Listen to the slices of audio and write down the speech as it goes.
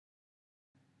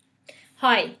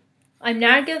Hi, I'm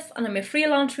Nargis and I'm a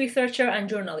freelance researcher and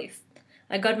journalist.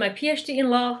 I got my PhD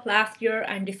in law last year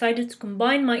and decided to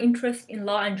combine my interest in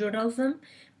law and journalism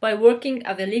by working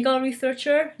as a legal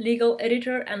researcher, legal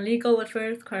editor, and legal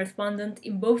affairs correspondent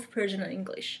in both Persian and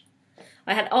English.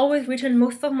 I had always written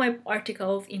most of my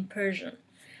articles in Persian.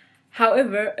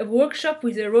 However, a workshop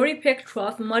with the Rory Peck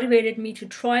Trust motivated me to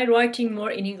try writing more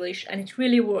in English, and it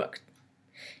really worked.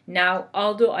 Now,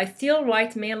 although I still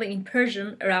write mainly in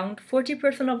Persian, around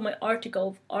 40% of my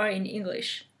articles are in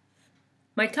English.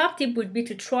 My top tip would be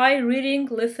to try reading,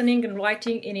 listening, and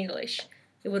writing in English.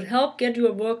 It would help get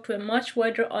your work to a much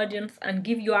wider audience and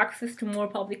give you access to more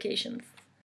publications.